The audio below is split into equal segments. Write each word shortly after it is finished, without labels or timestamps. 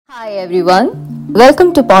Hi everyone,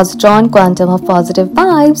 welcome to Positron Quantum of Positive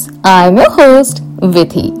Vibes. I'm your host,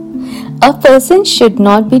 Vidhi. A person should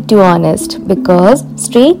not be too honest because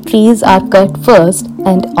straight trees are cut first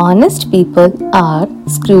and honest people are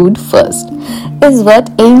screwed first, is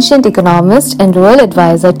what ancient economist and royal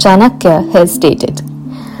advisor Chanakya has stated.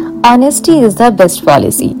 Honesty is the best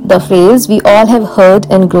policy, the phrase we all have heard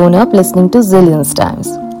and grown up listening to zillions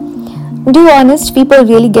times. Do honest people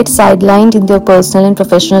really get sidelined in their personal and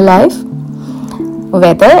professional life?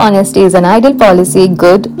 Whether honesty is an ideal policy,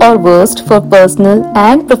 good or worst for personal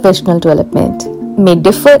and professional development, may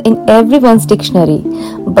differ in everyone's dictionary,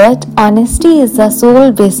 but honesty is the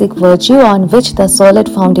sole basic virtue on which the solid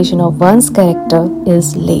foundation of one's character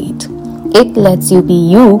is laid. It lets you be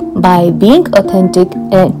you by being authentic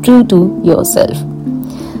and true to yourself.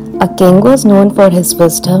 A king was known for his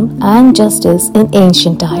wisdom and justice in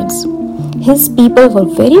ancient times. His people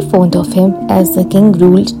were very fond of him as the king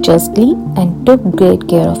ruled justly and took great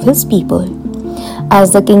care of his people.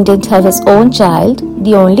 As the king didn't have his own child,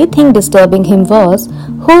 the only thing disturbing him was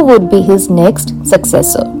who would be his next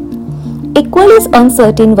successor. Equally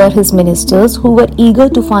uncertain were his ministers who were eager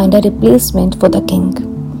to find a replacement for the king.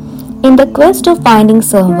 In the quest of finding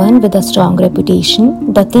someone with a strong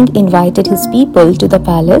reputation, the king invited his people to the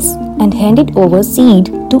palace and handed over seed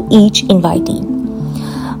to each invitee.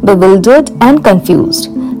 Bewildered and confused,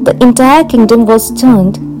 the entire kingdom was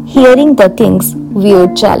stunned hearing the king's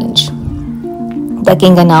weird challenge. The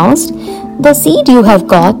king announced, "The seed you have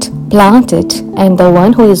got, plant it, and the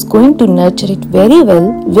one who is going to nurture it very well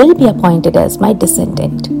will be appointed as my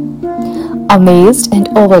descendant." Amazed and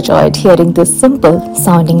overjoyed hearing this simple,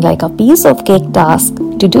 sounding like a piece of cake task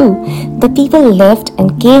to do, the people left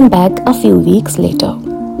and came back a few weeks later.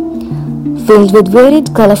 Filled with varied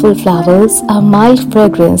colorful flowers, a mild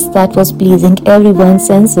fragrance that was pleasing everyone's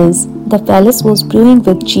senses, the palace was brewing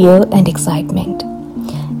with cheer and excitement.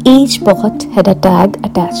 Each pot had a tag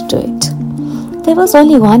attached to it. There was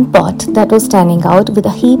only one pot that was standing out with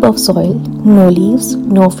a heap of soil, no leaves,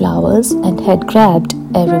 no flowers, and had grabbed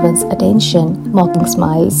everyone's attention, mocking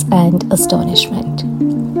smiles and astonishment.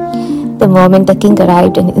 The moment the king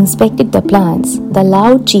arrived and inspected the plants, the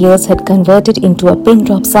loud cheers had converted into a pin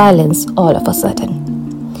drop silence all of a sudden.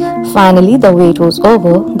 Finally, the wait was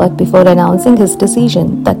over, but before announcing his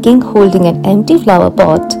decision, the king, holding an empty flower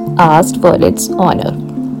pot, asked for its honor.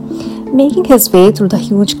 Making his way through the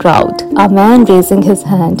huge crowd, a man raising his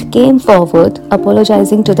hand came forward,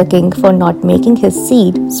 apologizing to the king for not making his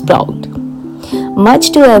seed sprout.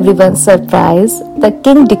 Much to everyone's surprise, the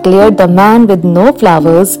king declared the man with no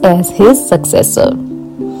flowers as his successor.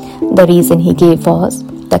 The reason he gave was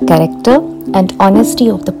the character and honesty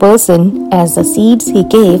of the person, as the seeds he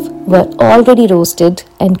gave were already roasted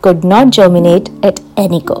and could not germinate at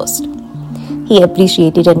any cost. He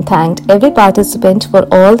appreciated and thanked every participant for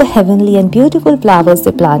all the heavenly and beautiful flowers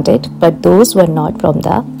they planted, but those were not from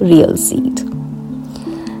the real seed.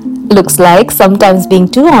 Looks like sometimes being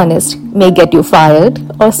too honest may get you fired,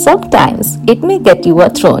 or sometimes it may get you a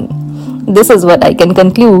throne. This is what I can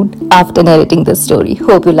conclude after narrating this story.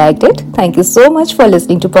 Hope you liked it. Thank you so much for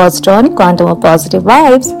listening to Positron Quantum of Positive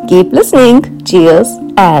Vibes. Keep listening. Cheers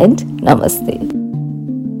and Namaste.